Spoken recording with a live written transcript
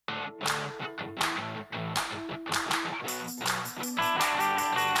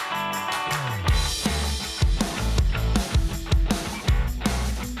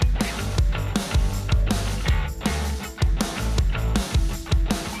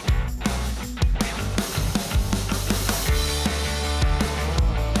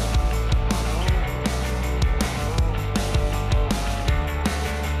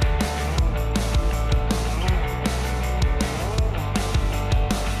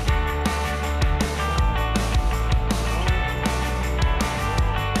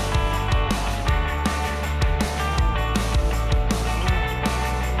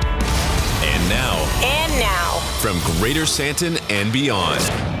Greater Sandton and beyond.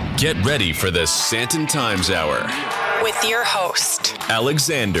 Get ready for the Sandton Times Hour with your host,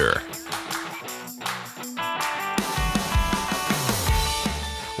 Alexander.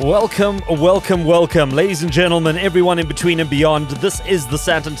 Welcome, ladies and gentlemen, everyone in between and beyond. This is the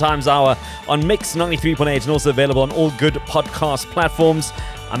Sandton Times Hour on Mix 93.8 and also available on all good podcast platforms.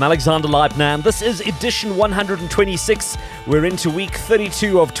 I'm Alexander Leibner, and this is edition 126. We're into week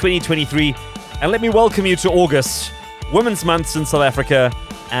 32 of 2023. And let me welcome you to August, Women's Month in South Africa.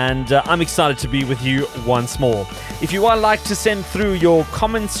 And I'm excited to be with you once more. If you would like to send through your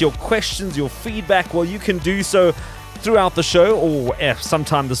comments, your questions, your feedback, well, you can do so throughout the show or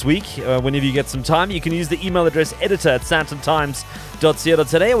sometime this week, whenever you get some time. You can use the email address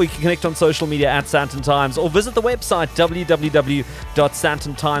editor@sandtontimes.co.za, or you can connect on social media @Sandton Times, or visit the website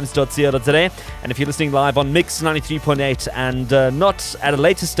www.sandtontimes.co.za. And if you're listening live on Mix 93.8 and not at a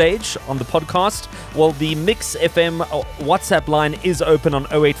later stage on the podcast, well, the Mix FM WhatsApp line is open on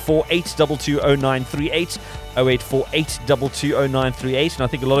 084 822 0938. 084 822 0938, and I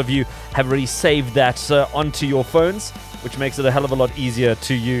think a lot of you have already saved that onto your phones, which makes it a hell of a lot easier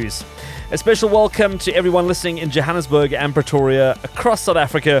to use. A special welcome to everyone listening in Johannesburg and Pretoria, across South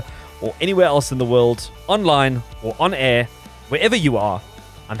Africa, or anywhere else in the world, online or on air, wherever you are.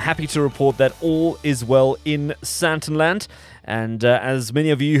 I'm happy to report that all is well in Sandtonland, and as many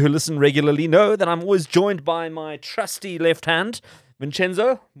of you who listen regularly know, that I'm always joined by my trusty left hand,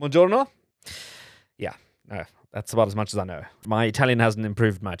 Vincenzo. Buongiorno. Yeah. No, that's about as much as I know. My Italian hasn't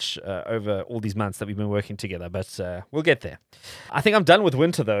improved much over all these months that we've been working together, but we'll get there. I think I'm done with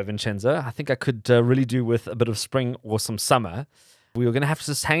winter, though, Vincenzo. I think I could really do with a bit of spring or some summer. We were going to have to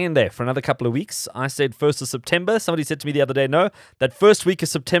just hang in there for another couple of weeks. I said 1st of September. Somebody said to me the other day, no, that first week of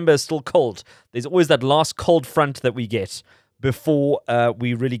September is still cold. There's always that last cold front that we get before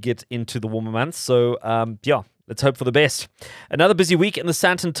we really get into the warmer months. So, yeah. Let's hope for the best. Another busy week in the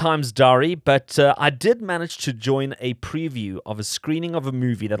Sandton Times diary, but I did manage to join a preview of a screening of a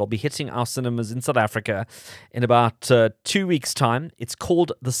movie that'll be hitting our cinemas in South Africa in about 2 weeks' time. It's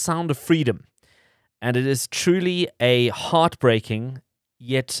called The Sound of Freedom, and it is truly a heartbreaking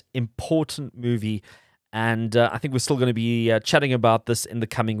yet important movie. And I think we're still going to be chatting about this in the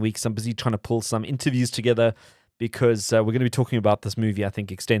coming weeks. I'm busy trying to pull some interviews together because we're going to be talking about this movie, I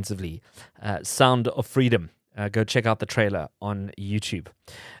think, extensively. Sound of Freedom. Go check out the trailer on YouTube.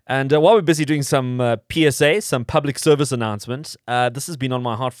 And while we're busy doing some PSA, some public service announcements, this has been on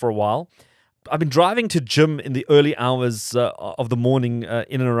my heart for a while. I've been driving to gym in the early hours of the morning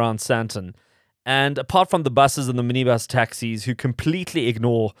in and around Sandton. And apart from the buses and the minibus taxis who completely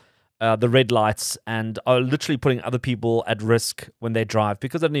ignore the red lights and are literally putting other people at risk when they drive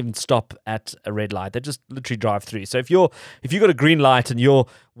because they don't even stop at a red light. They just literally drive through. So if you've got a green light and you're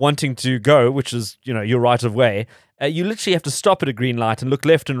wanting to go, which is, your right of way, you literally have to stop at a green light and look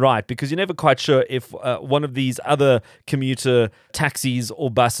left and right because you're never quite sure if one of these other commuter taxis or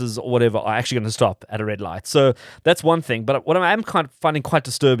buses or whatever are actually going to stop at a red light. So that's one thing. But what I am finding quite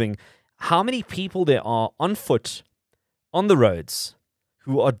disturbing, how many people there are on foot on the roads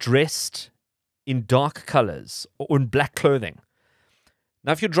who are dressed in dark colors or in black clothing.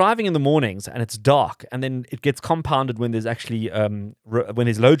 Now, if you're driving in the mornings and it's dark, and then it gets compounded when there's actually when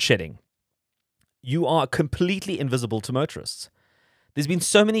there's load shedding, you are completely invisible to motorists. There's been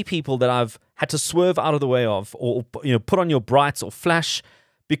so many people that I've had to swerve out of the way of, or put on your brights or flash,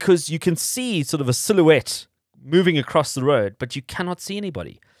 because you can see sort of a silhouette moving across the road, but you cannot see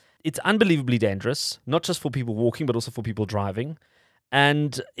anybody. It's unbelievably dangerous, not just for people walking, but also for people driving.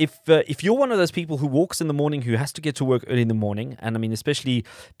 And if you're one of those people who walks in the morning, who has to get to work early in the morning, and I mean, especially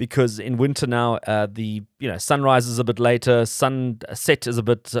because in winter now, the sunrise is a bit later, sunset is a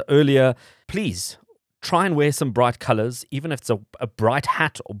bit earlier, please try and wear some bright colors, even if it's a bright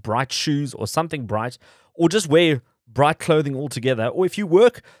hat or bright shoes or something bright, or just wear bright clothing altogether. Or if you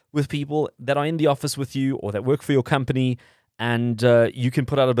work with people that are in the office with you or that work for your company, and you can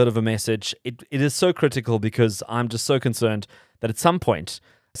put out a bit of a message, it is so critical, because I'm just so concerned that at some point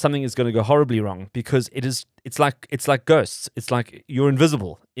something is going to go horribly wrong, because it's like ghosts. It's like you're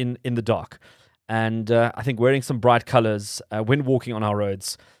invisible in the dark. And I think wearing some bright colors when walking on our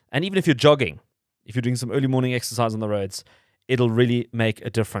roads, and even if you're jogging, if you're doing some early morning exercise on the roads, it'll really make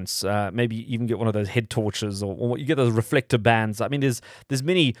a difference. Maybe even get one of those head torches, or you get those reflector bands. I mean, there's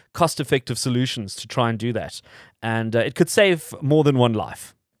many cost-effective solutions to try and do that. And it could save more than one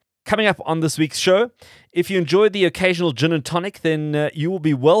life. Coming up on this week's show, if you enjoyed the occasional gin and tonic, then you will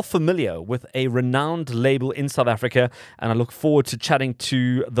be well familiar with a renowned label in South Africa. And I look forward to chatting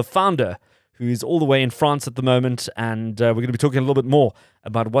to the founder, who's all the way in France at the moment, and we're going to be talking a little bit more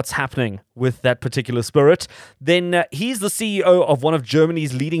about what's happening with that particular Spirit. Then he's the CEO of one of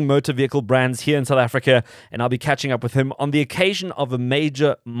Germany's leading motor vehicle brands here in South Africa, and I'll be catching up with him on the occasion of a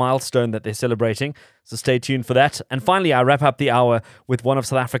major milestone that they're celebrating, so stay tuned for that. And finally, I wrap up the hour with one of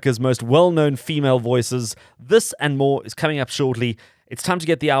South Africa's most well-known female voices. This and more is coming up shortly. It's time to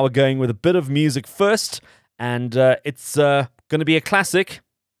get the hour going with a bit of music first, and it's going to be a classic.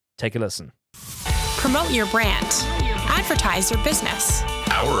 Take a listen. Promote your brand. Advertise your business.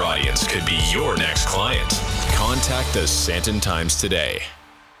 Our audience could be your next client. Contact the Sandton Times today.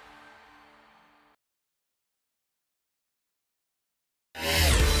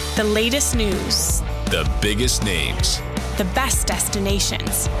 The latest news. The biggest names. The best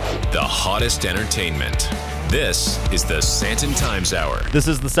destinations. The hottest entertainment. This is the Sandton Times Hour. This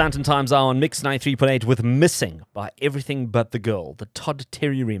is the Sandton Times Hour on Mix 93.8 with Missing by Everything But the Girl, the Todd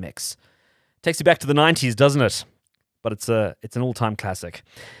Terry remix. Takes you back to the 90s, doesn't it? But it's an all-time classic.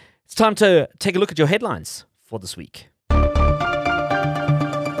 It's time to take a look at your headlines for this week.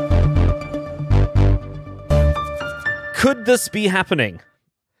 Could this be happening?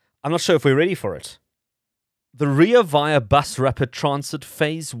 I'm not sure if we're ready for it. The Ria Vaya Bus Rapid Transit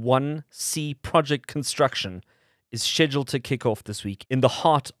Phase 1C project construction is scheduled to kick off this week in the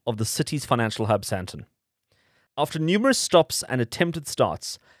heart of the city's financial hub, Sandton. After numerous stops and attempted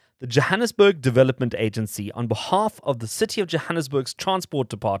starts, the Johannesburg Development Agency, on behalf of the City of Johannesburg's Transport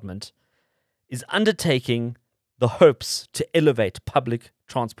Department, is undertaking the hopes to elevate public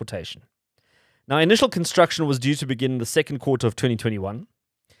transportation. Now, initial construction was due to begin in the second quarter of 2021,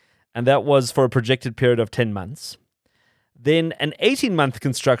 and that was for a projected period of 10 months. Then an 18-month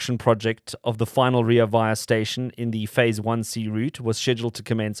construction project of the final Ria Vaya station in the Phase 1C route was scheduled to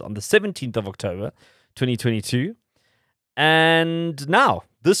commence on the 17th of October, 2022. And now,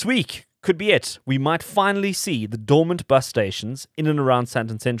 this week, could be it. We might finally see the dormant bus stations in and around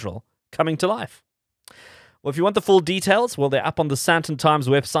Sandton Central coming to life. Well, if you want the full details, well, they're up on the Sandton Times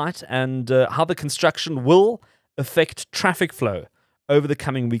website, and how the construction will affect traffic flow over the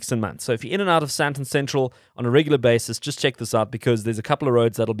coming weeks and months. So if you're in and out of Sandton Central on a regular basis, just check this out, because there's a couple of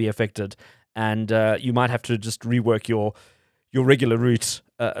roads that'll be affected, and you might have to just rework your regular route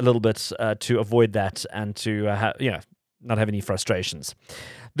a little bit to avoid that and to not have any frustrations.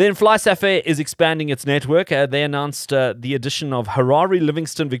 Then FlySafair is expanding its network. They announced the addition of Harare,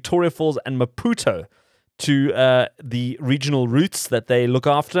 Livingston, Victoria Falls, and Maputo to the regional routes that they look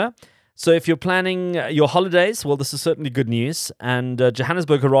after. So if you're planning your holidays, well, this is certainly good news. And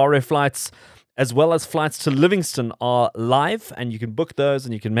Johannesburg-Harare flights, as well as flights to Livingston, are live, and you can book those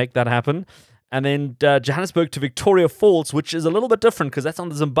and you can make that happen. And then Johannesburg to Victoria Falls, which is a little bit different because that's on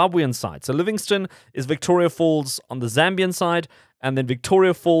the Zimbabwean side. So Livingston is Victoria Falls on the Zambian side, and then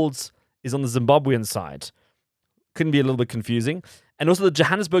Victoria Falls is on the Zimbabwean side. Couldn't be a little bit confusing. And also the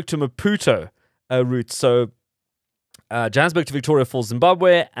Johannesburg to Maputo route. So Johannesburg to Victoria Falls,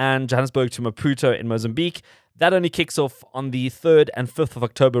 Zimbabwe, and Johannesburg to Maputo in Mozambique. That only kicks off on the 3rd and 5th of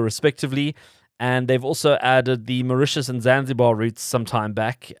October, respectively. And they've also added the Mauritius and Zanzibar routes some time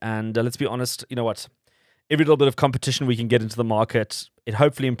back. And let's be honest, you know what? Every little bit of competition we can get into the market, it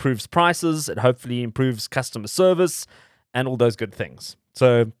hopefully improves prices, it hopefully improves customer service, and all those good things.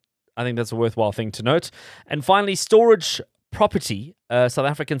 So I think that's a worthwhile thing to note. And finally, Storage Property, South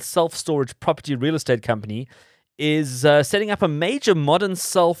African self-storage property real estate company, is setting up a major modern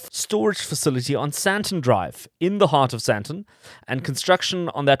self-storage facility on Sandton Drive in the heart of Sandton, and construction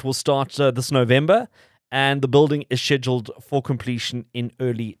on that will start this November, and the building is scheduled for completion in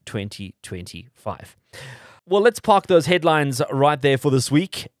early 2025. Well, let's park those headlines right there for this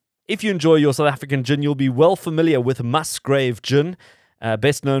week. If you enjoy your South African gin, you'll be well familiar with Musgrave Gin,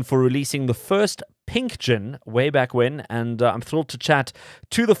 best known for releasing the first pink gin way back when, and I'm thrilled to chat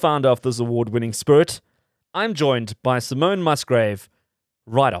to the founder of this award-winning spirit. I'm joined by Simone Musgrave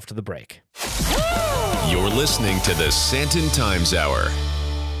right after the break. You're listening to the Sandton Times Hour.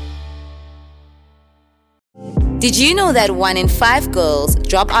 Did you know that 1 in 5 girls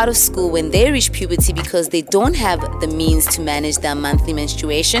drop out of school when they reach puberty because they don't have the means to manage their monthly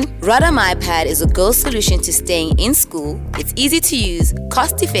menstruation? Rudder MyPad is a girl's solution to staying in school. It's easy to use,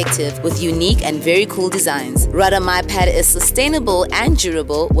 cost-effective, with unique and very cool designs. Rudder MyPad is sustainable and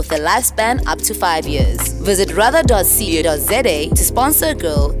durable with a lifespan up to 5 years. Visit rudder.co.za to sponsor a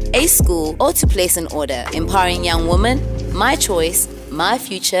girl, a school, or to place an order. Empowering young women, my choice, my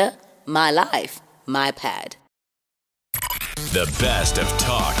future, my life, MyPad. The best of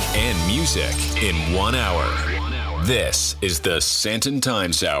talk and music in 1 hour. This is the Santon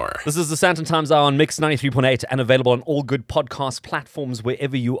Times Hour. This is the Santon Times Hour on Mix 93.8 and available on all good podcast platforms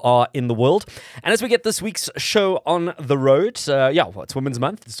wherever you are in the world. And as we get this week's show on the road, it's Women's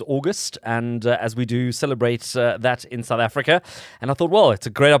Month, it's August, and as we do celebrate that in South Africa. And I thought, well, it's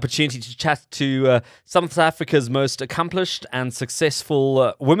a great opportunity to chat to some of South Africa's most accomplished and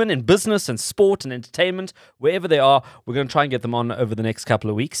successful women in business and sport and entertainment, wherever they are. We're going to try and get them on over the next couple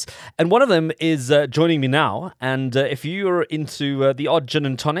of weeks. And one of them is joining me now. And if you're into the odd gin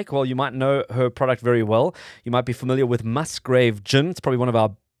and tonic, well, you might know her product very well. You might be familiar with Musgrave Gin. It's probably one of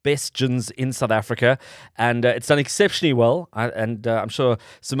our best gins in South Africa, and it's done exceptionally well. I'm sure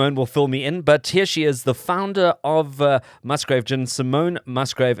Simone will fill me in. But here she is, the founder of Musgrave Gin, Simone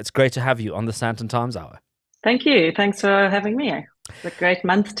Musgrave. It's great to have you on the Santon Times Hour. Thank you. Thanks for having me. It's a great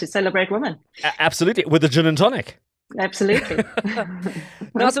month to celebrate women. Absolutely, with the gin and tonic. Absolutely.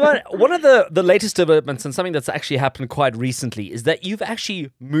 Now, Simone, one of the latest developments and something that's actually happened quite recently is that you've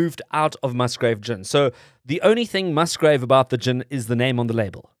actually moved out of Musgrave Gin. So the only thing Musgrave about the gin is the name on the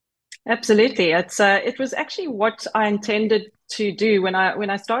label. Absolutely. It was actually what I intended to do when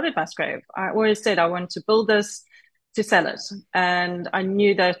I started Musgrave. I always said I wanted to build this to sell it. And I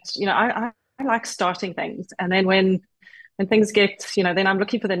knew that, I like starting things. And then when things get, then I'm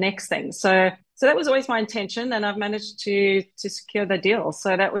looking for the next thing. So that was always my intention, and I've managed to secure the deal.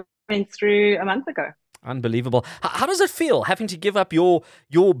 So that went through a month ago. Unbelievable. How does it feel having to give up your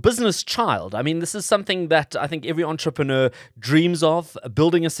business child? I mean, this is something that I think every entrepreneur dreams of,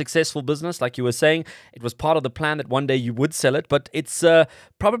 building a successful business. Like you were saying, it was part of the plan that one day you would sell it, but it's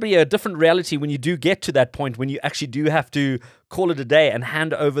probably a different reality when you do get to that point, when you actually do have to call it a day and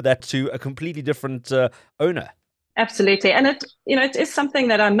hand over that to a completely different owner. Absolutely. And it is something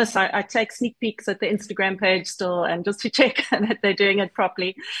that I miss. I take sneak peeks at the Instagram page still, and just to check that they're doing it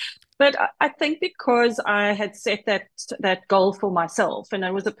properly. But I think because I had set that goal for myself, and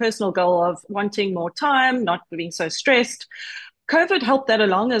it was a personal goal of wanting more time, not being so stressed. COVID helped that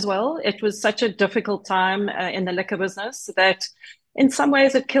along as well. It was such a difficult time in the liquor business that in some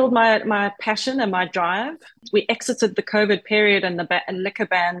ways it killed my passion and my drive. We exited the COVID period and the liquor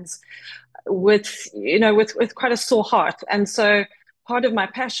bans with quite a sore heart. And so part of my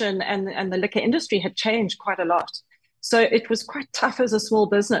passion and the liquor industry had changed quite a lot. So it was quite tough as a small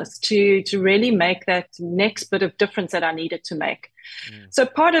business to really make that next bit of difference that I needed to make. So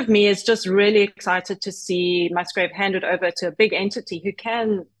part of me is just really excited to see Musgrave handed over to a big entity who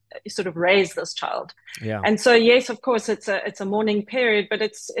can sort of raise this child. Yeah. And so, yes, of course, it's a mourning period, but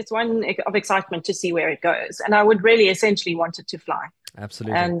it's one of excitement to see where it goes. And I would really essentially want it to fly.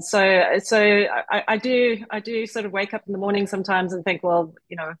 Absolutely. And so I do sort of wake up in the morning sometimes and think, well,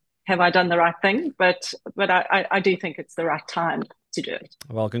 have I done the right thing? But I do think it's the right time to do it.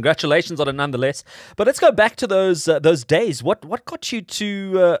 Well, congratulations on it nonetheless. But let's go back to those days. What got you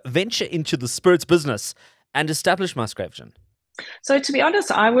to venture into the spirits business and establish Musgrave Gin? So to be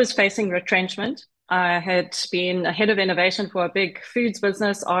honest, I was facing retrenchment. I had been a head of innovation for a big foods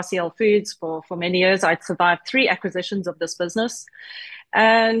business, RCL Foods, for many years. I'd survived 3 acquisitions of this business.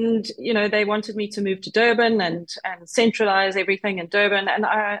 And, they wanted me to move to Durban and centralize everything in Durban. And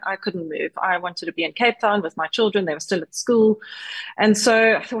I couldn't move. I wanted to be in Cape Town with my children. They were still at school. And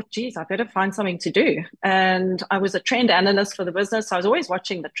so I thought, geez, I better find something to do. And I was a trend analyst for the business. So I was always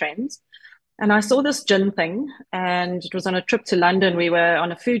watching the trends. And I saw this gin thing, and it was on a trip to London. We were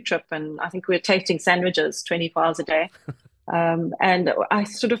on a food trip, and I think we were tasting sandwiches 24 hours a day. And I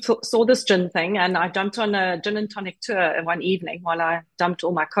sort of saw this gin thing, and I jumped on a gin and tonic tour one evening while I dumped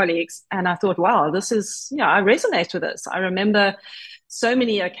all my colleagues. And I thought, wow, this is, I resonate with this. I remember so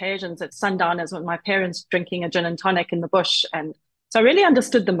many occasions at sundowners with my parents drinking a gin and tonic in the bush. And so I really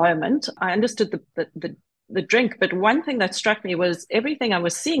understood the moment. I understood the drink. But one thing that struck me was everything I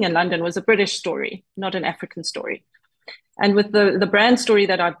was seeing in London was a British story, not an African story. And with the brand story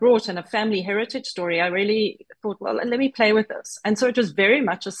that I brought and a family heritage story, I really thought, well, let me play with this. And so it was very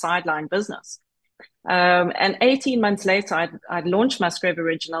much a sideline business. And 18 months later, I'd launched Musgrave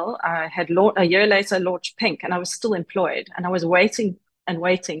Original. I had a year later launched Pink, and I was still employed. And I was waiting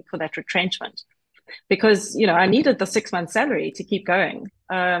for that retrenchment because, I needed the 6-month salary to keep going.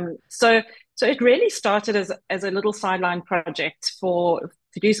 So it really started as a little sideline project to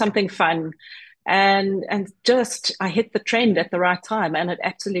do something fun. And just I hit the trend at the right time, and it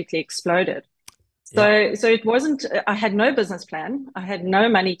absolutely exploded. So it wasn't, I had no business plan. I had no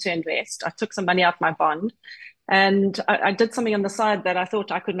money to invest. I took some money out my bond, and I did something on the side that I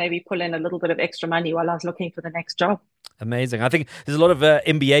thought I could maybe pull in a little bit of extra money while I was looking for the next job. Amazing. I think there's a lot of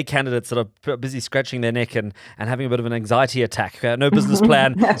MBA candidates that are busy scratching their neck and having a bit of an anxiety attack. No business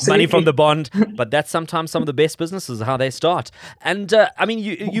plan, money from the bond, but that's sometimes some of the best businesses, how they start. And I mean,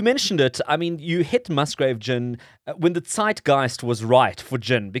 you mentioned it. I mean, you hit Musgrave Gin when the zeitgeist was right for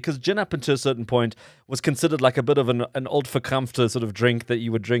gin, because gin up until a certain point was considered like a bit of an old verkrampfte sort of drink that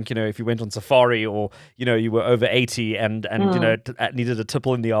you would drink, if you went on safari or, you were over 80 and needed a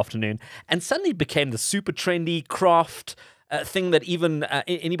tipple in the afternoon. And suddenly it became the super trendy craft thing that even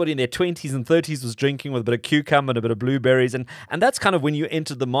anybody in their 20s and 30s was drinking, with a bit of cucumber and a bit of blueberries. And that's kind of when you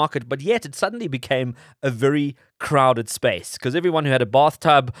entered the market. But yet it suddenly became a very crowded space, because everyone who had a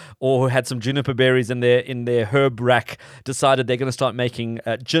bathtub or who had some juniper berries in their herb rack decided they're going to start making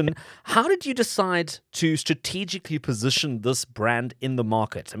gin. How did you decide to strategically position this brand in the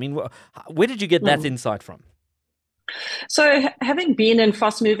market? I mean, where did you get that insight from? So having been in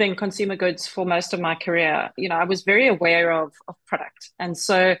fast-moving consumer goods for most of my career, I was very aware of product. And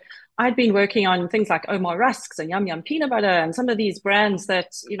so I'd been working on things like Omar Rusks and Yum Yum Peanut Butter and some of these brands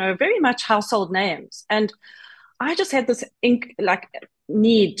that, are very much household names. And I just had this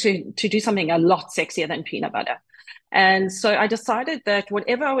need to do something a lot sexier than peanut butter. And so I decided that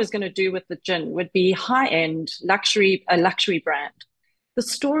whatever I was going to do with the gin would be high-end, a luxury brand. The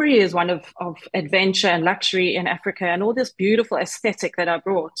story is one of adventure and luxury in Africa and all this beautiful aesthetic that I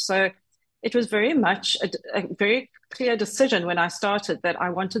brought. So it was very much a very clear decision when I started that I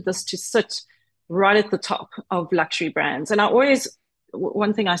wanted this to sit right at the top of luxury brands. And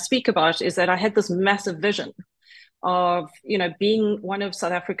one thing I speak about is that I had this massive vision of, being one of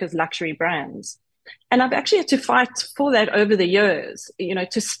South Africa's luxury brands. And I've actually had to fight for that over the years,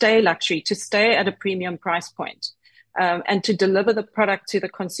 to stay luxury, to stay at a premium price point. And to deliver the product to the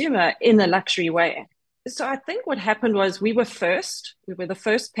consumer in a luxury way. So I think what happened was we were first. We were the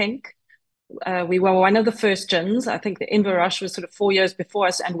first pink. We were one of the first gins. I think the Inverrush was sort of 4 years before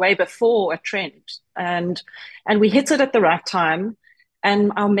us and way before a trend. And we hit it at the right time.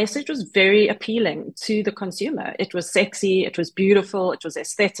 And our message was very appealing to the consumer. It was sexy. It was beautiful. It was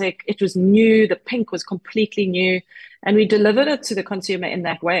aesthetic. It was new. The pink was completely new. And we delivered it to the consumer in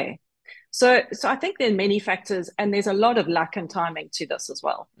that way. So I think there are many factors, and there's a lot of luck and timing to this as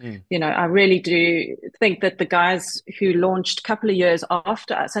well. I really do think that the guys who launched a couple of years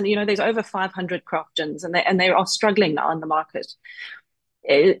after us, and there's over 500 craft gins, and they are struggling now in the market.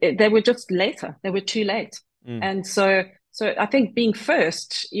 They were just later. They were too late, and so I think being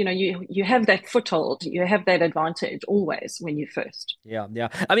first, you have that foothold, you have that advantage always when you're first. Yeah.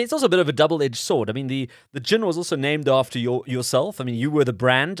 I mean, it's also a bit of a double-edged sword. I mean, the gin was also named after yourself. I mean, you were the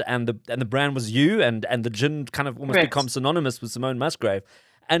brand, and the brand was you, and the gin kind of almost becomes synonymous with Simone Musgrave.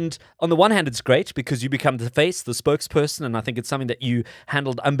 And on the one hand, it's great because you become the face, the spokesperson, and I think it's something that you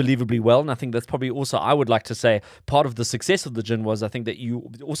handled unbelievably well. And I think that's probably also, I would like to say, part of the success of the gin was I think that you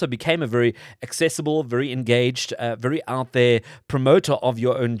also became a very accessible, very engaged, very out there promoter of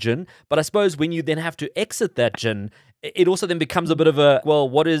your own gin. But I suppose when you then have to exit that gin, it also then becomes a bit of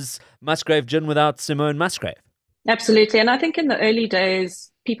what is Musgrave Gin without Simone Musgrave? Absolutely. And I think in the early days,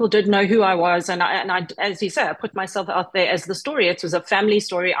 people did know who I was. And I, as you say, I put myself out there as the story. It was a family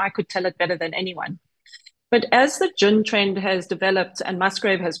story. I could tell it better than anyone. But as the gin trend has developed and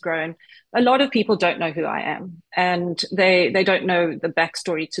Musgrave has grown, a lot of people don't know who I am. And they don't know the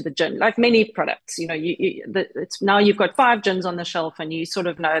backstory to the gin. Like many products, now you've got 5 gins on the shelf and you sort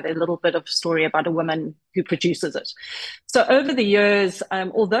of know the little bit of story about a woman who produces it. So over the years,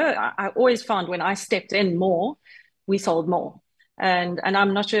 although I always found when I stepped in more, we sold more. And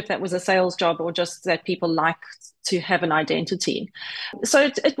I'm not sure if that was a sales job or just that people like to have an identity. So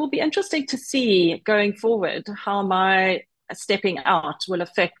it will be interesting to see going forward how my stepping out will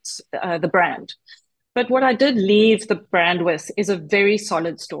affect the brand. But what I did leave the brand with is a very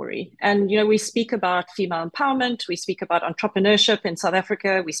solid story. And, we speak about female empowerment. We speak about entrepreneurship in South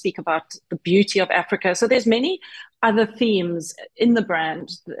Africa. We speak about the beauty of Africa. So there's many other themes in the brand,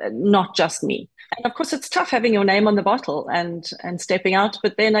 not just me. And of course, it's tough having your name on the bottle and stepping out.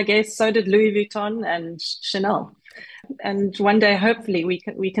 But then I guess so did Louis Vuitton and Chanel. And one day, hopefully,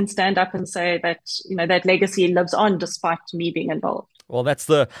 we can stand up and say that, that legacy lives on despite me being involved. Well, that's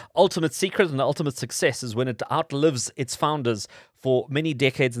the ultimate secret and the ultimate success is when it outlives its founders for many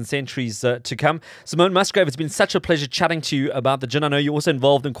decades and centuries to come. Simone Musgrave, it's been such a pleasure chatting to you about the gin. I know you're also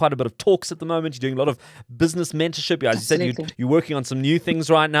involved in quite a bit of talks at the moment. You're doing a lot of business mentorship. As you said, you're working on some new things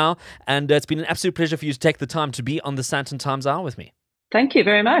right now. And it's been an absolute pleasure for you to take the time to be on the Sandton Times Hour with me. Thank you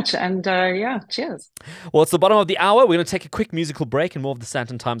very much. And cheers. Well, it's the bottom of the hour. We're going to take a quick musical break and more of the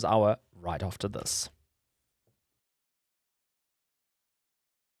Sandton Times Hour right after this.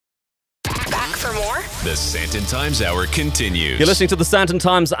 for more? The Santon Times Hour continues. You're listening to the Santon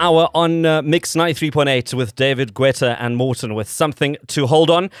Times Hour on Mix 93.8 with David Guetta and Morton with Something to Hold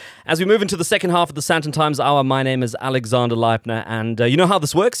On. As we move into the second half of the Santon Times Hour, my name is Alexander Leipner, and you know how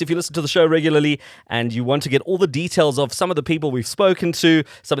this works. If you listen to the show regularly and you want to get all the details of some of the people we've spoken to,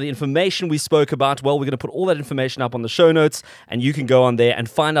 some of the information we spoke about, well, we're going to put all that information up on the show notes, and you can go on there and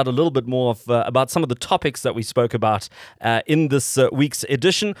find out a little bit more about some of the topics that we spoke about in this week's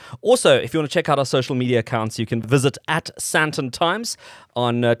edition. Also, if you want to check out our social media accounts, you can visit at Santon Times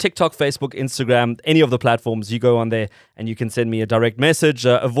on TikTok, Facebook, Instagram, any of the platforms. You go on there and you can send me a direct message,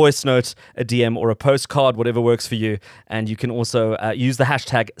 a voice note, a DM, or a postcard, whatever works for you. And you can also use the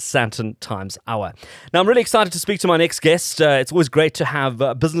hashtag Santon Times Hour. Now, I'm really excited to speak to my next guest. It's always great to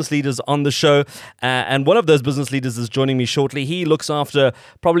have business leaders on the show. And one of those business leaders is joining me shortly. He looks after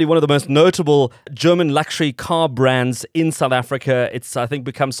probably one of the most notable German luxury car brands in South Africa. It's, I think,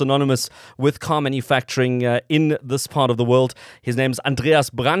 become synonymous with car manufacturing in this part of the world. His name's Andreas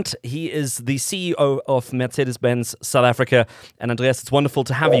Brandt. He is the CEO of Mercedes-Benz South Africa. And Andreas, it's wonderful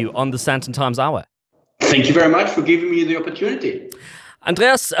to have you on the Santon Times Hour. Thank you very much for giving me the opportunity.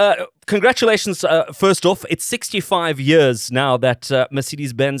 Andreas, congratulations. First off, it's 65 years now that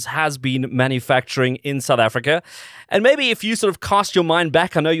Mercedes-Benz has been manufacturing in South Africa. And maybe if you sort of cast your mind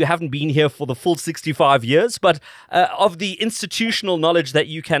back, I know you haven't been here for the full 65 years, but of the institutional knowledge that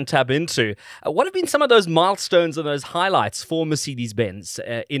you can tap into, what have been some of those milestones and those highlights for Mercedes-Benz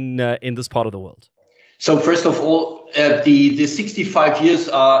in this part of the world? So first of all, the 65 years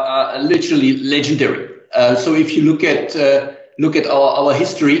are literally legendary. So if you look at our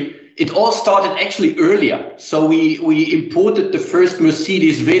history, it all started actually earlier. So we imported the first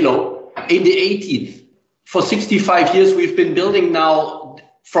Mercedes Velo in the 80s. For 65 years, we've been building now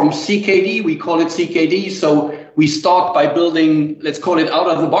from CKD. We call it CKD. So we start by building, let's call it out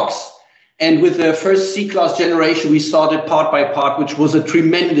of the box. And with the first C-Class generation, we started part by part, which was a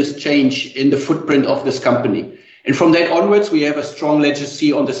tremendous change in the footprint of this company. And from that onwards, we have a strong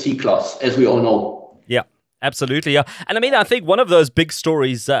legacy on the C-Class, as we all know. Yeah. Absolutely, yeah. And I mean, I think one of those big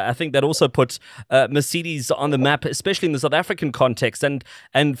stories, I think that also put Mercedes on the map, especially in the South African context. And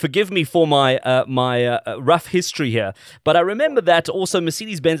forgive me for my rough history here, but I remember that also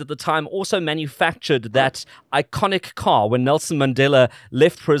Mercedes-Benz at the time also manufactured that iconic car when Nelson Mandela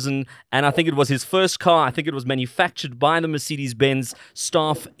left prison. And I think it was his first car. I think it was manufactured by the Mercedes-Benz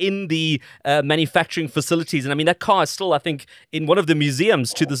staff in the manufacturing facilities. And I mean, that car is still, I think, in one of the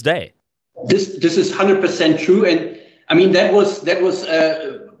museums to this day. This is 100% true, and I mean that was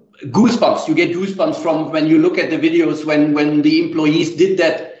goosebumps. You get goosebumps from when you look at the videos when the employees did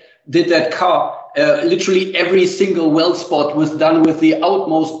that car. Literally every single weld spot was done with the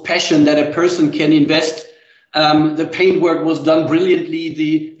utmost passion that a person can invest. The paintwork was done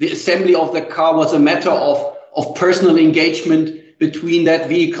brilliantly. The assembly of the car was a matter of personal engagement between that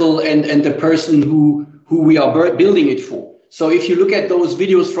vehicle and the person who we are building it for. So if you look at those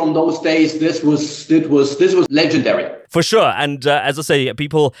videos from those days, this was legendary. For sure. And as I say,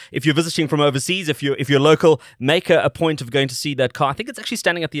 people, if you're visiting from overseas, if you're local, make a point of going to see that car. I think it's actually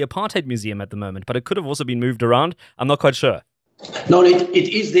standing at the Apartheid Museum at the moment, but it could have also been moved around. I'm not quite sure. No, it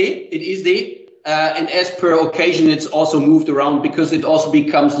is there. It is there. And as per occasion, it's also moved around because it also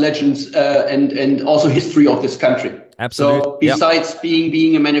becomes legends and also history of this country. Absolutely. So besides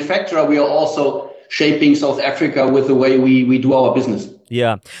being a manufacturer, we are also shaping South Africa with the way we do our business.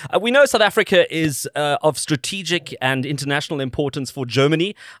 Yeah. We know South Africa is of strategic and international importance for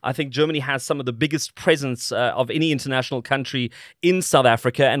Germany. I think Germany has some of the biggest presence of any international country in South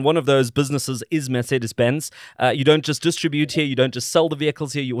Africa. And one of those businesses is Mercedes-Benz. You don't just distribute here. You don't just sell the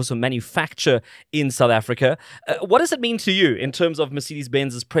vehicles here. You also manufacture in South Africa. What does it mean to you in terms of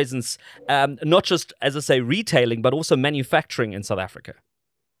Mercedes-Benz's presence, not just, as I say, retailing, but also manufacturing in South Africa?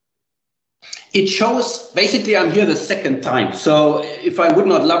 It shows, basically, I'm here the second time. So if I would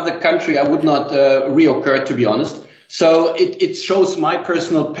not love the country, I would not reoccur, to be honest. So it shows my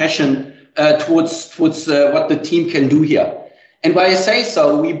personal passion towards what the team can do here. And why I say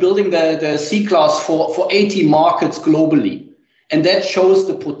so, we're building the C-Class for 80 markets globally. And that shows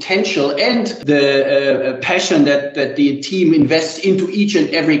the potential and the passion that the team invests into each and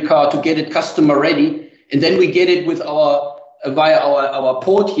every car to get it customer ready. And then we get it with via our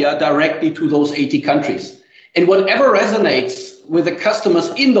port here directly to those 80 countries. And whatever resonates with the customers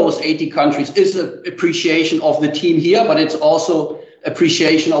in those 80 countries is an appreciation of the team here, but it's also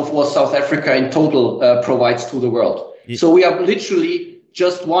appreciation of what South Africa in total provides to the world. Yeah. So we are literally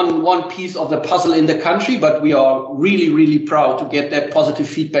just one piece of the puzzle in the country, but we are really, really proud to get that positive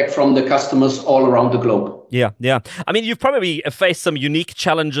feedback from the customers all around the globe. Yeah, yeah. I mean, you've probably faced some unique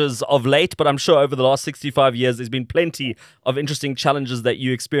challenges of late, but I'm sure over the last 65 years, there's been plenty of interesting challenges that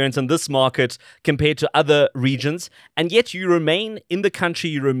you experience in this market compared to other regions. And yet you remain in the country,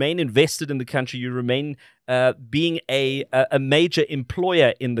 you remain invested in the country, you remain being a major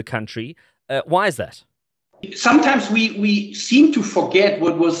employer in the country. Why is that? Sometimes we seem to forget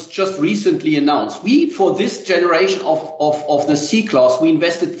what was just recently announced. We, for this generation of the C-Class, we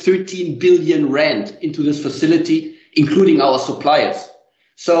invested 13 billion rand into this facility, including our suppliers.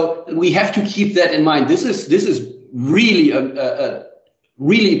 So we have to keep that in mind. This is really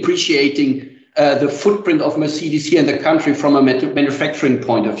really appreciating the footprint of Mercedes here in the country from a manufacturing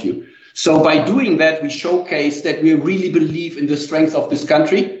point of view. So by doing that, we showcase that we really believe in the strength of this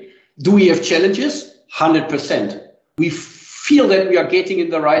country. Do we have challenges? 100%. We feel that we are getting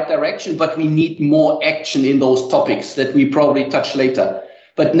in the right direction, but we need more action in those topics that we probably touch later.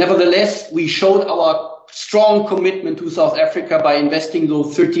 But nevertheless, we showed our strong commitment to South Africa by investing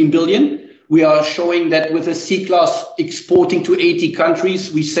those 13 billion. We are showing that with a C-Class exporting to 80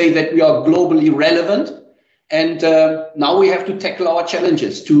 countries, we say that we are globally relevant. And now we have to tackle our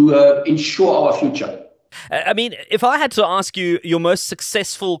challenges to ensure our future. I mean, if I had to ask you your most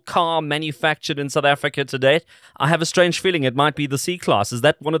successful car manufactured in South Africa to date, I have a strange feeling it might be the C-Class. Is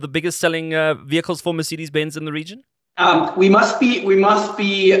that one of the biggest selling vehicles for Mercedes-Benz in the region? We must be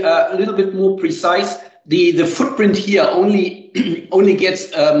a little bit more precise. The footprint here only gets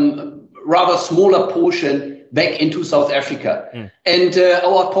rather smaller portion back into South Africa. And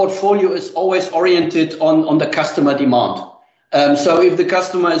our portfolio is always oriented on the customer demand. So if the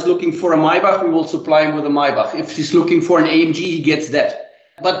customer is looking for a Maybach, we will supply him with a Maybach. If he's looking for an AMG, he gets that.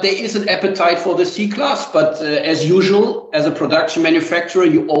 But there is an appetite for the C-Class. But as usual, as a production manufacturer,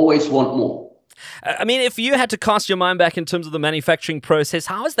 you always want more. I mean, if you had to cast your mind back in terms of the manufacturing process,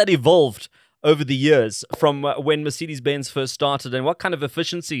 how has that evolved over the years from when Mercedes-Benz first started? And what kind of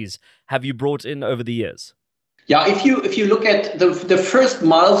efficiencies have you brought in over the years? Yeah, if you look at the first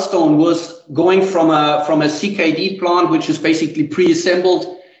milestone was going from a CKD plant, which is basically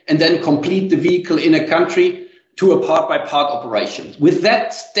pre-assembled, and then complete the vehicle in a country, to a part-by-part operation. With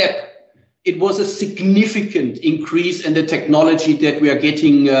that step, it was a significant increase in the technology that we are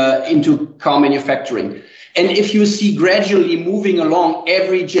getting into car manufacturing. And if you see gradually moving along,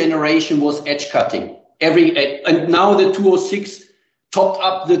 every generation was edge cutting. And now the 206 topped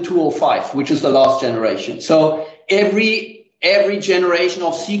up the 205, which is the last generation. So every generation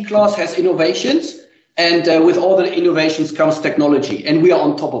of C-Class has innovations, and with all the innovations comes technology, and we are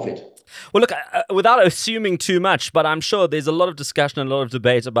on top of it. Well, look, without assuming too much, but I'm sure there's a lot of discussion and a lot of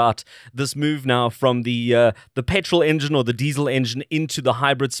debate about this move now from the petrol engine or the diesel engine into the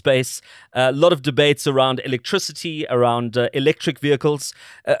hybrid space. A lot of debates around electricity, around electric vehicles.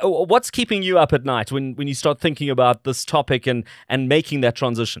 What's keeping you up at night when you start thinking about this topic and making that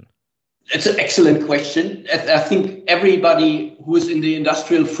transition? It's an excellent question. I think everybody who is in the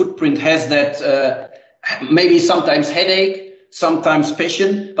industrial footprint has that maybe sometimes headache, sometimes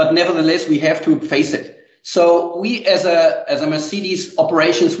passion, but nevertheless, we have to face it. So we, as a Mercedes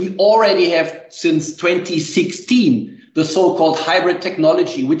operations, we already have since 2016 the so-called hybrid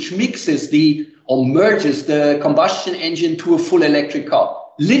technology, which merges the combustion engine to a full electric car.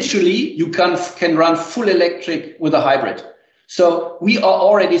 Literally, you can run full electric with a hybrid. So we are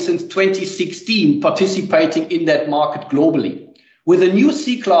already since 2016 participating in that market globally. With a new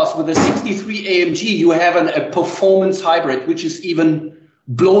C-Class, with a 63 AMG, you have a performance hybrid, which is even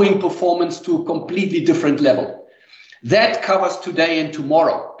blowing performance to a completely different level. That covers today and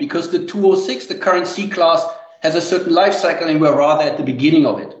tomorrow, because the 206, the current C-Class, has a certain life cycle, and we're rather at the beginning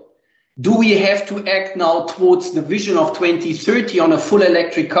of it. Do we have to act now towards the vision of 2030 on a full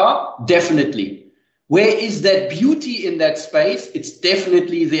electric car? Definitely. Where is that beauty in that space? It's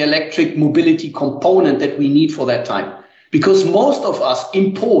definitely the electric mobility component that we need for that time. Because most of us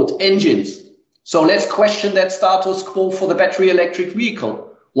import engines. So let's question that status quo for the battery electric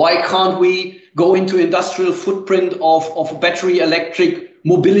vehicle. Why can't we go into industrial footprint of battery electric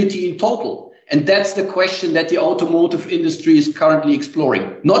mobility in total? And that's the question that the automotive industry is currently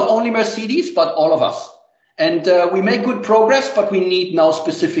exploring. Not only Mercedes, but all of us. And we make good progress, but we need now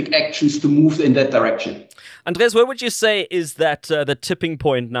specific actions to move in that direction. Andreas, where would you say is that the tipping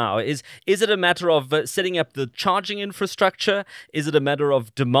point now? Is it a matter of setting up the charging infrastructure? Is it a matter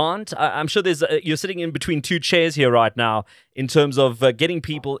of demand? I'm sure you're sitting in between two chairs here right now in terms of getting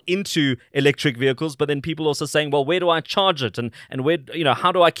people into electric vehicles, but then people also saying, well, where do I charge it? And where,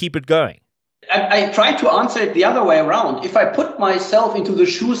 how do I keep it going? I try to answer it the other way around. If I put myself into the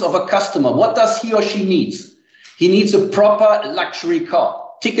shoes of a customer, what does he or she needs? He needs a proper luxury car.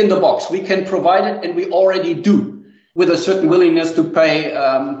 tick in the box. We can provide it, and we already do, with a certain willingness to pay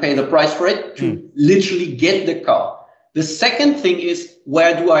the price for it, to literally get the car. The second thing is,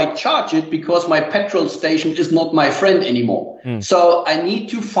 where do I charge it? Because my petrol station is not my friend anymore. So I need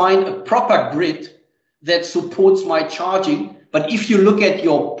to find a proper grid that supports my charging. But if you look at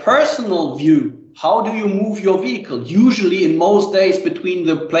your personal view, how do you move your vehicle? Usually in most days between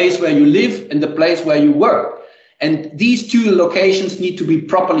the place where you live and the place where you work. And these two locations need to be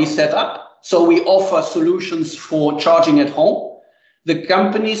properly set up. So we offer solutions for charging at home. The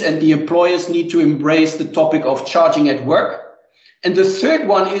companies and the employers need to embrace the topic of charging at work. And the third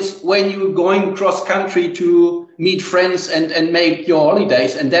one is when you're going cross country to meet friends and make your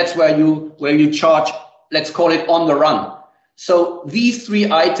holidays. And that's where you charge, let's call it on the run. So these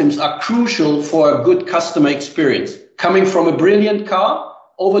three items are crucial for a good customer experience, coming from a brilliant car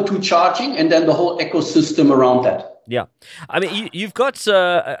over to charging and then the whole ecosystem around that. Yeah. I mean, you've got,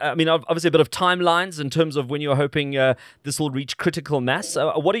 obviously a bit of timelines in terms of when you're hoping this will reach critical mass.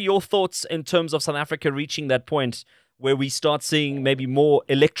 What are your thoughts in terms of South Africa reaching that point where we start seeing maybe more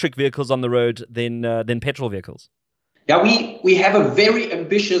electric vehicles on the road than petrol vehicles? Yeah, we have a very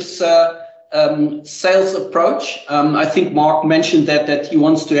ambitious sales approach. I think Mark mentioned that he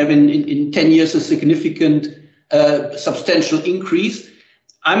wants to have in 10 years a significant, substantial increase.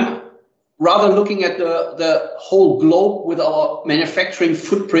 I'm rather looking at the whole globe with our manufacturing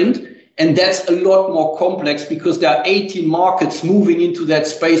footprint, and that's a lot more complex because there are 18 markets moving into that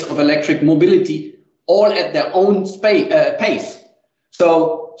space of electric mobility, all at their own pace.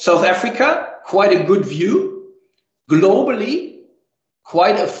 So South Africa, quite a good view. Globally,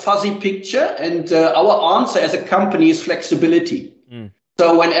 quite a fuzzy picture, and our answer as a company is flexibility.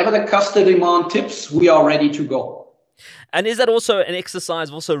 So whenever the customer demand tips, we are ready to go. And is that also an exercise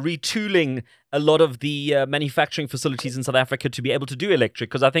of also retooling a lot of the manufacturing facilities in South Africa to be able to do electric?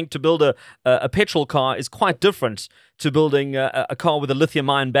 Because I think to build a petrol car is quite different to building a car with a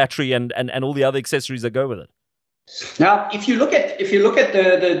lithium-ion battery and all the other accessories that go with it. Now, if you look at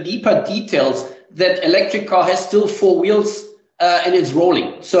the deeper details, that electric car has still 4 wheels and it's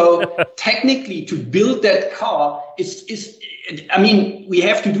rolling. So technically, to build that car we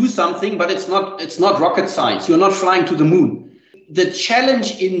have to do something, but it's not rocket science. You're not flying to the moon. The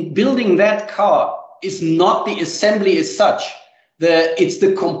challenge in building that car is not the assembly as such. It's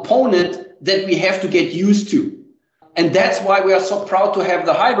the component that we have to get used to. And that's why we are so proud to have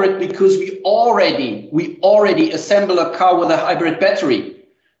the hybrid, because we already assemble a car with a hybrid battery.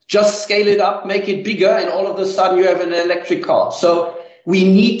 Just scale it up, make it bigger, and all of a sudden you have an electric car. So we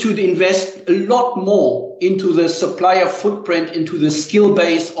need to invest a lot more into the supplier footprint, into the skill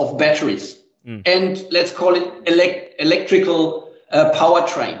base of batteries. And let's call it electrical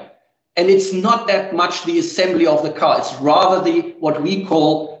powertrain. And it's not that much the assembly of the car. It's rather what we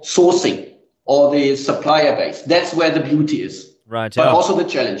call sourcing or the supplier base. That's where the beauty is. Right, but also the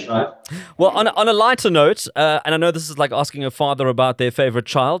challenge. Right? Well, on a lighter note, and I know this is like asking a father about their favorite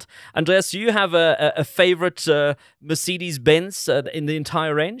child. Andreas, do you have a favorite Mercedes-Benz in the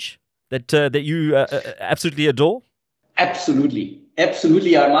entire range that you absolutely adore? Absolutely.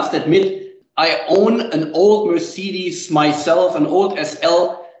 I must admit, I own an old Mercedes myself, an old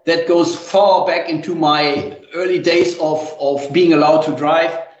SL that goes far back into my early days of being allowed to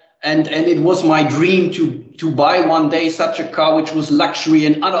drive. And it was my dream to buy one day such a car, which was luxury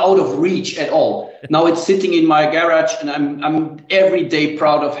and out of reach at all. Now it's sitting in my garage, and I'm every day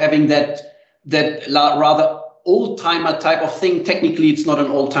proud of having that rather old-timer type of thing. Technically, it's not an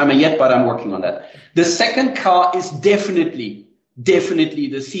old-timer yet, but I'm working on that. The second car is definitely the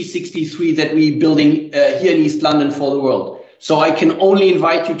C63 that we're building here in East London for the world. So I can only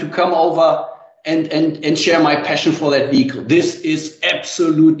invite you to come over and share my passion for that vehicle. This is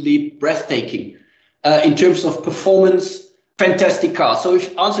absolutely breathtaking. In terms of performance, fantastic car. So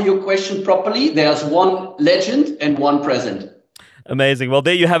if I answer your question properly, there's one legend and one present. Amazing. Well,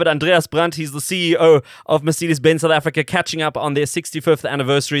 there you have it. Andreas Brandt, he's the CEO of Mercedes-Benz South Africa, catching up on their 65th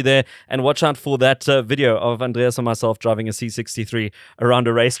anniversary there. And watch out for that video of Andreas and myself driving a C63 around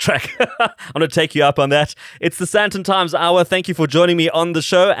a racetrack. I'm going to take you up on that. It's the Sandton Times Hour. Thank you for joining me on the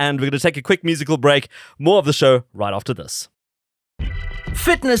show. And we're going to take a quick musical break. More of the show right after this.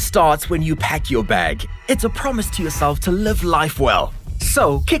 Fitness starts when you pack your bag. It's a promise to yourself to live life well.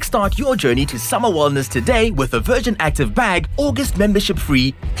 So, kickstart your journey to summer wellness today with a Virgin Active bag, August membership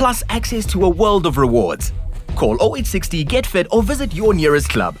free, plus access to a world of rewards. Call 0860 Get Fit or visit your nearest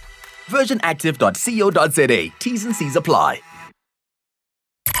club. virginactive.co.za. T's and C's apply.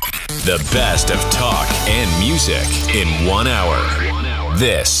 The best of talk and music in 1 hour.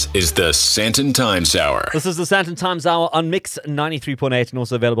 This is the Santon Times Hour. This is the Santon Times Hour on Mix 93.8 and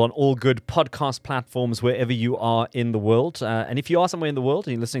also available on all good podcast platforms wherever you are in the world. And if you are somewhere in the world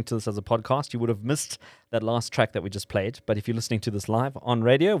and you're listening to this as a podcast, you would have missed that last track that we just played. But if you're listening to this live on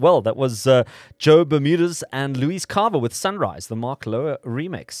radio, well, that was Joe Bermudez and Louise Carver with Sunrise, the Mark Lower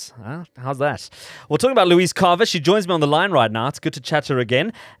remix. How's that? Well, talking about Louise Carver, she joins me on the line right now. It's good to chat to her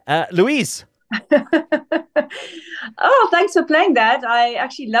again. Louise. Oh, thanks for playing that. I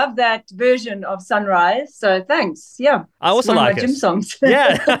actually love that version of Sunrise. So thanks. Yeah. I also like my gym songs.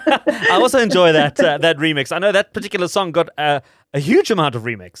 Yeah. I also enjoy that remix. I know that particular song got a huge amount of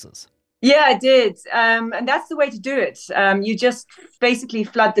remixes. Yeah, it did. And that's the way to do it. You just basically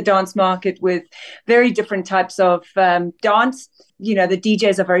flood the dance market with very different types of dance. You know, the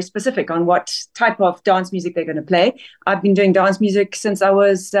DJs are very specific on what type of dance music they're going to play. I've been doing dance music since I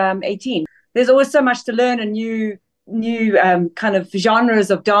was 18. There's always so much to learn and new kind of genres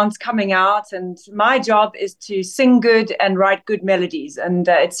of dance coming out. And my job is to sing good and write good melodies. And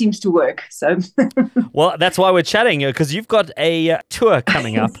it seems to work. So, well, that's why we're chatting, because you've got a tour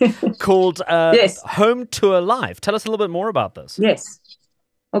coming up called yes. Home Tour Live. Tell us a little bit more about this. Yes.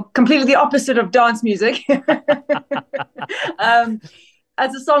 Well, completely the opposite of dance music. As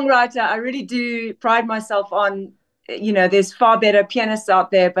a songwriter, I really do pride myself on, you know, there's far better pianists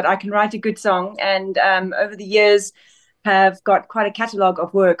out there, but I can write a good song. And over the years have got quite a catalogue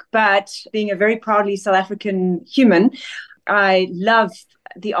of work. But being a very proudly South African human, I love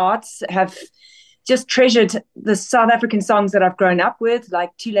the arts, have just treasured the South African songs that I've grown up with, like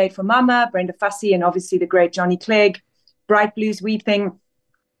Too Late for Mama, Brenda Fassie, and obviously the great Johnny Clegg, Bright Blues Weeping,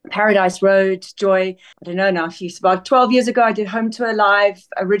 Paradise Road, Joy. I don't know now. About 12 years ago, I did Home Tour Live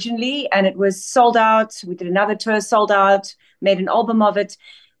originally, and it was sold out. We did another tour, sold out, made an album of it,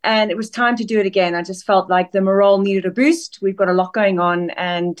 and it was time to do it again. I just felt like the morale needed a boost. We've got a lot going on,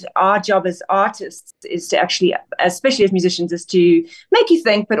 and our job as artists is to actually, especially as musicians, is to make you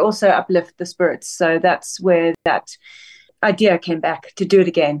think, but also uplift the spirits. So that's where that idea came back, to do it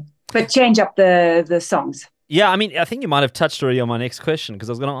again, but change up the songs. Yeah, I mean, I think you might have touched already on my next question, because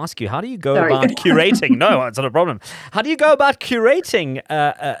I was going to ask you, how do you go about curating? No, it's not a problem. How do you go about curating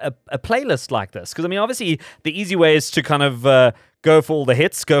a playlist like this? Because, I mean, obviously, the easy way is to kind of go for all the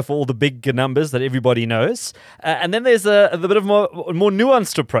hits, go for all the big numbers that everybody knows. And then there's a bit of more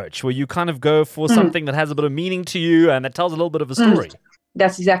nuanced approach where you kind of go for something that has a bit of meaning to you and that tells a little bit of a story.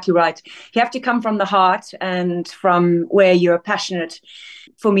 That's exactly right. You have to come from the heart and from where you're passionate.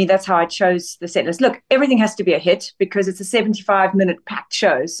 For me, that's how I chose the set list. Look, everything has to be a hit because it's a 75-minute packed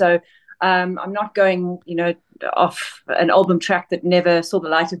show. So I'm not going, you know, off an album track that never saw the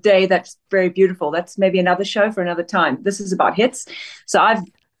light of day. That's very beautiful. That's maybe another show for another time. This is about hits. So I've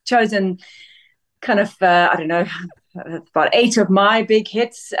chosen kind of, I don't know, about 8 of my big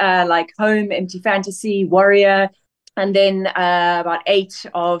hits, like Home, Empty Fantasy, Warrior, and then about 8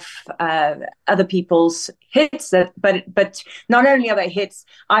 of other people's hits. But not only are they hits,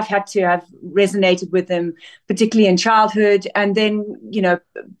 I've had to have resonated with them, particularly in childhood, and then, you know,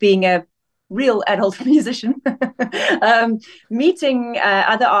 being a real adult musician, meeting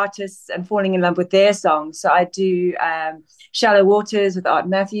other artists and falling in love with their songs. So I do Shallow Waters with Art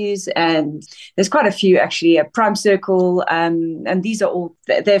Matthews, and there's quite a few actually, Prime Circle, and these are all,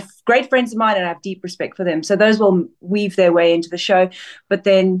 they're great friends of mine and I have deep respect for them. So those will weave their way into the show. But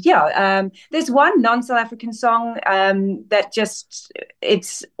then, there's one non-South African song that just,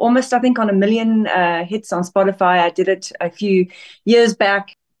 it's almost, I think, on 1 million hits on Spotify. I did it a few years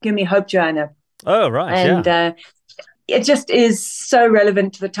back. Give Me Hope, Joanna. Oh, right. And it just is so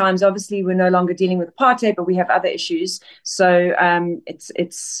relevant to the times. Obviously, we're no longer dealing with apartheid, but we have other issues. So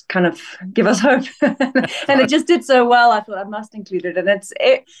it's kind of give us hope. And it just did so well. I thought I must include it. And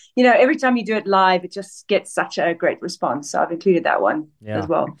every time you do it live, it just gets such a great response. So I've included that one as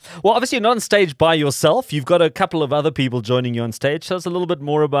well. Well, obviously, you're not on stage by yourself. You've got a couple of other people joining you on stage. Tell us a little bit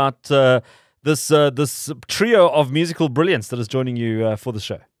more about this trio of musical brilliance that is joining you for the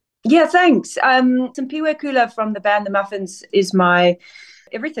show. Yeah, thanks. Simpiwe Kula from the band The Muffins is my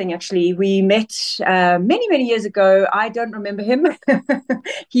everything, actually. We met many, many years ago. I don't remember him.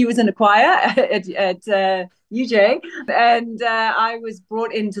 He was in a choir at UJ, and I was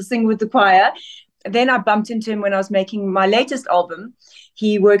brought in to sing with the choir. Then I bumped into him when I was making my latest album.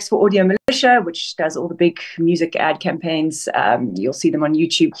 He works for Audio Militia, which does all the big music ad campaigns. You'll see them on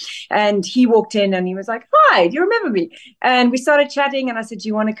YouTube. And he walked in and he was like, "Hi, do you remember me?" And we started chatting and I said, "Do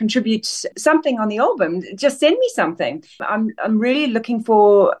you want to contribute something on the album? Just send me something." I'm really looking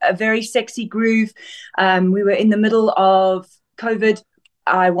for a very sexy groove. We were in the middle of COVID.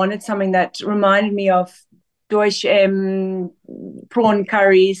 I wanted something that reminded me of Deutsch prawn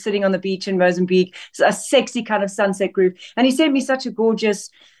curry sitting on the beach in Mozambique. It's a sexy kind of sunset groove. And he sent me such a gorgeous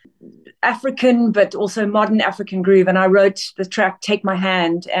African but also modern African groove, and I wrote the track Take My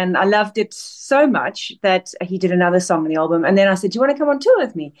Hand, and I loved it so much that he did another song on the album. And then I said, do you want to come on tour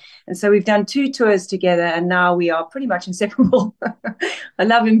with me? And so we've done 2 tours together, and now we are pretty much inseparable. I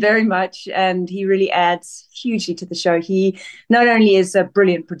love him very much, and he really adds hugely to the show. He not only is a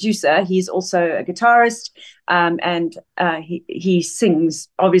brilliant producer, he's also a guitarist, and he sings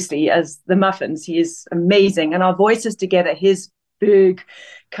obviously as the Muffins. He is amazing, and our voices together, his big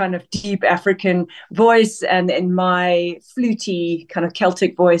kind of deep African voice and in my fluty kind of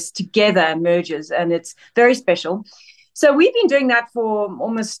Celtic voice together merges, and it's very special. So we've been doing that for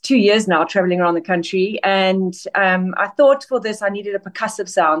almost 2 years now, traveling around the country, and I thought for this I needed a percussive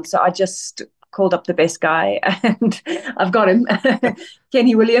sound, so I just called up the best guy, and I've got him,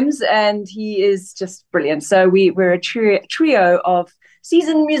 Kenny Williams, and he is just brilliant. So we're a trio of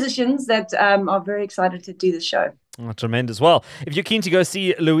seasoned musicians that are very excited to do the show. Oh, tremendous. Well, if you're keen to go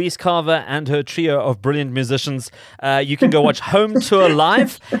see Louise Carver and her trio of brilliant musicians, you can go watch Home Tour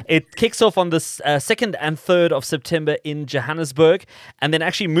Live. It kicks off on the 2nd and 3rd of September in Johannesburg, and then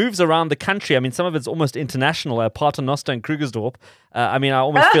actually moves around the country. I mean, some of it's almost international, Paternoster and Krugersdorp. I mean, I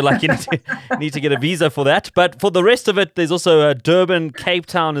almost feel like you need to get a visa for that. But for the rest of it, there's also Durban, Cape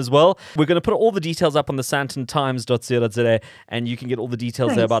Town as well. We're going to put all the details up on the santontimes.co.za, and you can get all the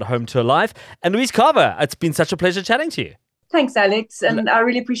details there about Home Tour Live. And Louise Carver, it's been such a pleasure chatting to you. Thanks, Alex, and I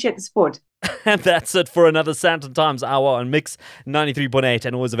really appreciate the support. And that's it for another Sandton Times Hour on Mix 93.8,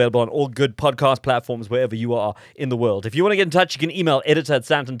 and always available on all good podcast platforms wherever you are in the world. If you want to get in touch, you can email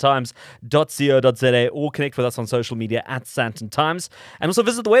editor@santontimes.co.za or connect with us on social media @SantonTimes. And also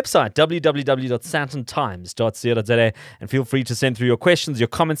visit the website www.santontimes.co.za, and feel free to send through your questions, your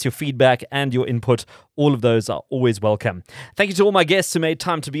comments, your feedback, and your input. All of those are always welcome. Thank you to all my guests who made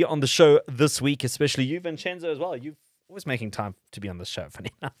time to be on the show this week, especially you, Vincenzo, as well. You've always making time to be on the show, funny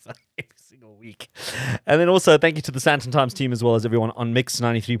enough, every single week. And then also thank you to the Sandton Times team as well as everyone on Mix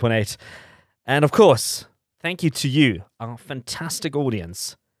 93.8. And of course, thank you to you, our fantastic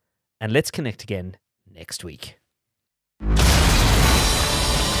audience. And let's connect again next week.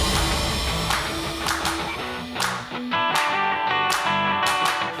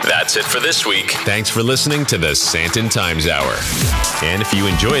 That's it for this week. Thanks for listening to the Sandton Times Hour. And if you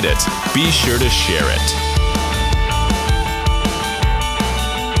enjoyed it, be sure to share it.